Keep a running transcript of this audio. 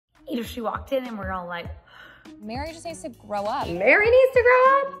She walked in and we're all like, Mary just needs to grow up. Mary needs to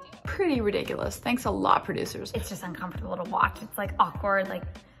grow up? Pretty ridiculous. Thanks a lot, producers. it's just uncomfortable to watch. It's like awkward, like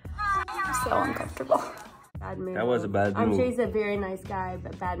So uncomfortable. Bad move. That was a bad move. I'm sure he's a very nice guy,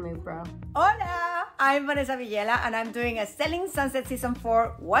 but bad move, bro. Hola, I'm Vanessa Villela and I'm doing a Selling Sunset Season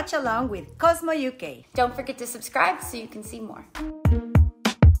 4 watch along with Cosmo UK. Don't forget to subscribe so you can see more.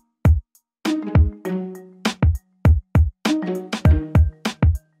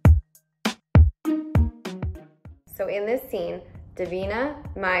 So in this scene, Davina,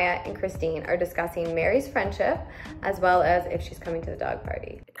 Maya, and Christine are discussing Mary's friendship as well as if she's coming to the dog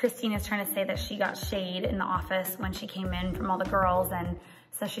party. Christine is trying to say that she got shade in the office when she came in from all the girls, and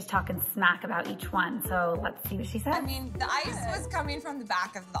so she's talking smack about each one. So let's see what she says. I mean, the ice was coming from the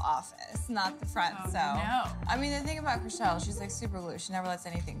back of the office, not the front, so. No. I mean, the thing about Chrishell, she's like super glue. She never lets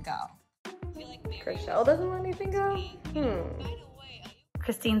anything go. Chrishell doesn't let anything go?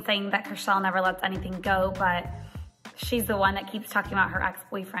 Christine's saying that Chrishell never lets anything go, but she's the one that keeps talking about her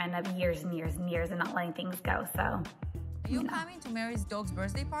ex-boyfriend of years and years and years and not letting things go, so. Are you coming to Mary's dog's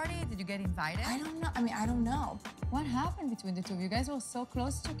birthday party? Did you get invited? I don't know. I mean, I don't know. What happened between the two of you? You guys were so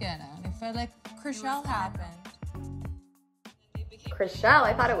close together. And it felt like Chrishell happened. Chrishell,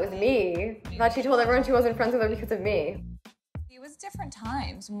 I thought it was me. I thought she told everyone she wasn't friends with her because of me. It was different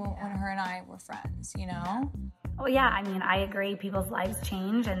times when her and I were friends, you know? Well, yeah, I mean, I agree. People's lives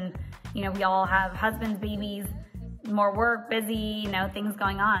change, and, you know, we all have husbands, babies, more work, busy, you know, things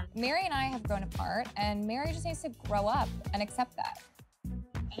going on. Mary and I have grown apart, and Mary just needs to grow up and accept that.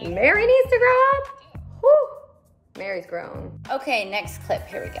 Mary needs to grow up? Whew. Mary's grown. Okay, next clip.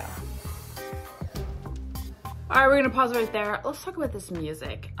 Here we go. All right, we're gonna pause right there. Let's talk about this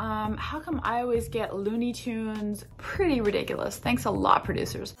music. How come I always get Looney Tunes? Pretty ridiculous. Thanks a lot,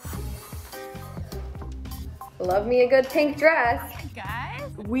 producers. Love me a good pink dress. Guys,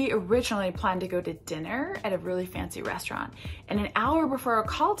 we originally planned to go to dinner at a really fancy restaurant, and an hour before our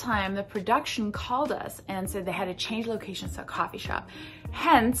call time, the production called us and said they had to change locations to a coffee shop.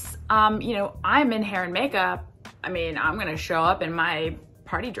 Hence, you know, I'm in hair and makeup. I mean, I'm gonna show up in my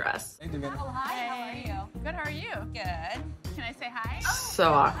party dress. Hey, Davina. Oh, hi, how are you? Good, how are you? Good. Can I say hi?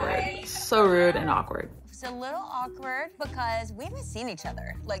 So awkward, so rude and awkward. It's a little awkward because we haven't seen each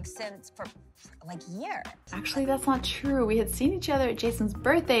other like since for like years. Actually, that's not true. We had seen each other at Jason's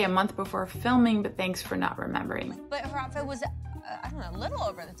birthday a month before filming, but thanks for not remembering. But her outfit was, I don't know, a little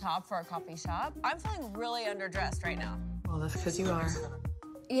over the top for a coffee shop. I'm feeling really underdressed right now. Well, that's because you are.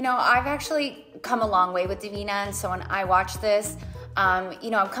 You know, I've actually come a long way with Davina, and so when I watch this,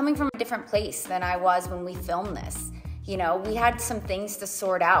 you know, I'm coming from a different place than I was when we filmed this. You know, we had some things to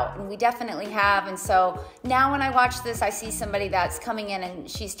sort out, and we definitely have. And so now when I watch this, I see somebody that's coming in and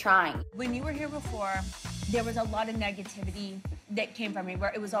she's trying. When you were here before, there was a lot of negativity that came from me,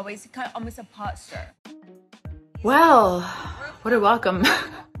 where it was always kind of almost a pot stir. Well, what a welcome.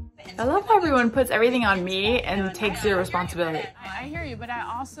 I love how everyone puts everything on me and takes zero responsibility. I hear you, but I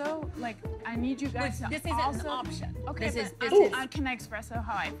also, like, I need you guys to This isn't also... an option. Okay, This but is- I can express how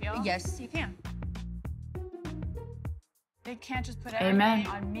I feel. Yes. You can. They can't just put Amen.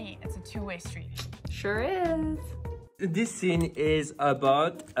 everything on me. It's a two-way street. Sure is. This scene is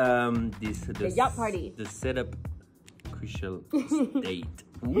about The yacht party. The setup crucial state.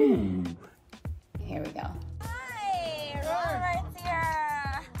 Ooh. Here we go. Hi, Romain's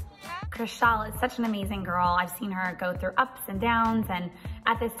here. Chrishell is such an amazing girl. I've seen her go through ups and downs, and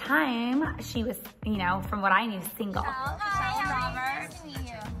at this time, she was, you know, from what I knew, single. Hi, Robert. Nice to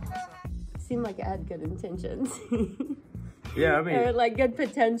meet you. Seemed like it had good intentions. Yeah, I mean, or like good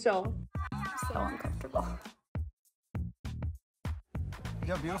potential. So uncomfortable. You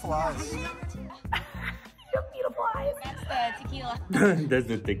got beautiful eyes. You have beautiful eyes. That's the tequila. that's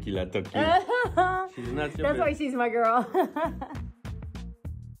the tequila talking. She's not your That's why she's my girl.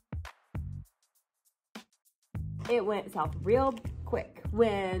 It went south real quick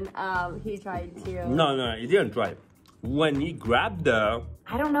when he tried to... No, he didn't try. When he grabbed her...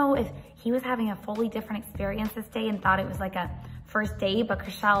 I don't know if he was having a fully different experience this day and thought it was like a first date, but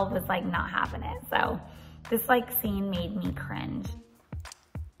Chrishell was like not having it. So this like scene made me cringe.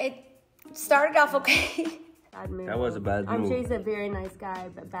 It started off okay. Bad move. That was a bad I'm move. sure he's a very nice guy,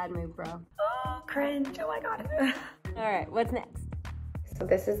 but bad move, bro. Oh, cringe. Oh my God. All right, what's next? So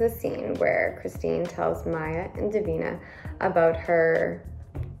this is the scene where Christine tells Maya and Davina about her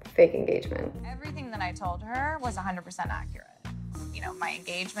fake engagement. Everything that I told her was 100% accurate. You know, my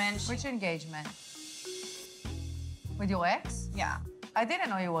engagement. Which engagement? With your ex? Yeah. I didn't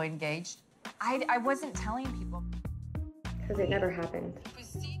know you were engaged. I wasn't telling people. Because it never happened.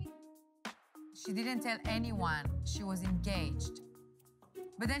 She didn't tell anyone she was engaged.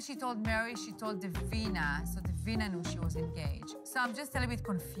 But then she told Mary, she told Davina, so Davina knew she was engaged. So I'm just a little bit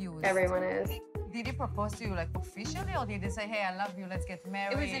confused. Everyone is. Did he propose to you like officially, or did he say, hey, I love you, let's get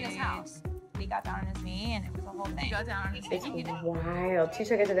married? It was in his house. He got down on his knee and it was a whole thing. He got down on his knee. It's wild. She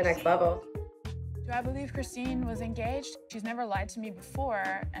took it to the next level. Do I believe Christine was engaged? She's never lied to me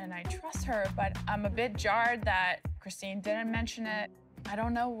before, and I trust her, but I'm a bit jarred that Christine didn't mention it. I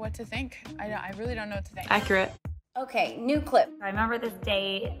don't know what to think. I really don't know what to think. Accurate. Okay, new clip. I remember this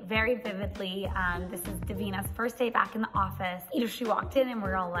day very vividly. This is Davina's first day back in the office. You know, she walked in and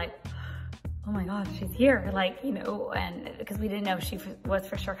we're all like, oh my God, she's here. Like, you know, and because we didn't know if she was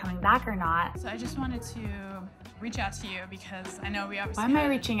for sure coming back or not. So I just wanted to reach out to you because I know we obviously Why am I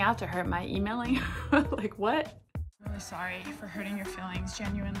reaching out to her? Am I emailing her? Like, what? I'm really sorry for hurting your feelings,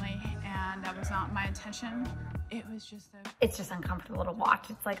 genuinely, and that was not my intention. It was just It's just uncomfortable to watch.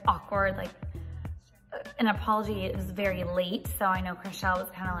 It's like awkward, like an apology. It was very late, so I know Chrishell was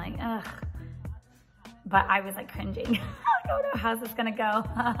kind of like, ugh. But I was like cringing. I don't know, how's this gonna go?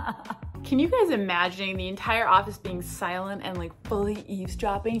 Can you guys imagine the entire office being silent and like fully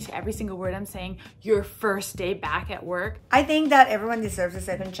eavesdropping to every single word I'm saying your first day back at work? I think that everyone deserves a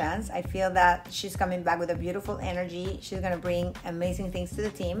second chance. I feel that she's coming back with a beautiful energy. She's gonna bring amazing things to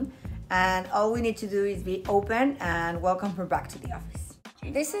the team. And all we need to do is be open and welcome her back to the office.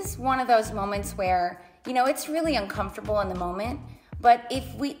 This is one of those moments where, you know, it's really uncomfortable in the moment, but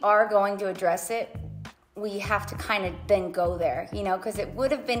if we are going to address it, we have to kind of then go there, you know, because it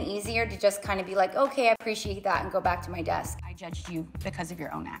would have been easier to just kind of be like, okay, I appreciate that, and go back to my desk. I judged you because of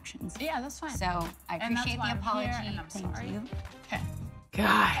your own actions. Yeah, that's fine. So I appreciate the apology. Thank you. Okay.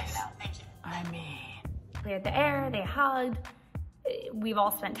 Guys, I mean. Cleared the air, they hugged. We've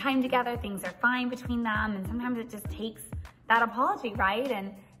all spent time together, things are fine between them, and sometimes it just takes that apology, right?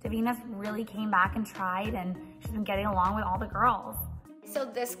 And Davina's really came back and tried, and she's been getting along with all the girls. So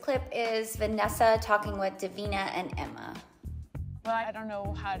this clip is Vanessa talking with Davina and Emma. Well, I don't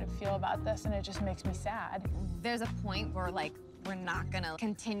know how to feel about this, and it just makes me sad. There's a point where like, we're not gonna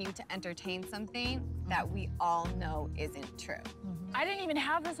continue to entertain something that we all know isn't true. I didn't even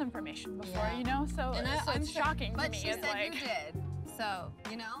have this information before, you know, so it's shocking to me. But she said you did, so,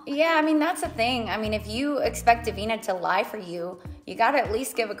 you know? Yeah, I mean, that's the thing. I mean, if you expect Davina to lie for you, you gotta at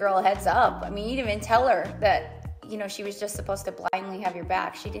least give a girl a heads up. I mean, you didn't even tell her that, you know, she was just supposed to blindly have your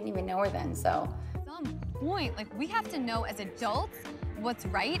back. She didn't even know her then, so. At some point, like, we have to know as adults what's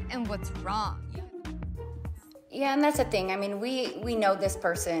right and what's wrong. Yeah, and that's the thing. I mean, we know this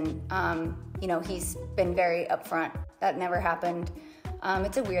person. You know, he's been very upfront. That never happened.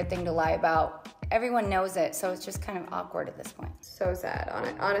 It's a weird thing to lie about. Everyone knows it, so it's just kind of awkward at this point. So sad.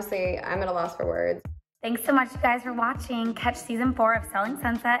 Honestly, I'm at a loss for words. Thanks so much, you guys, for watching. Catch season 4 of Selling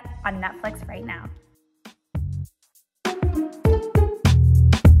Sunset on Netflix right now.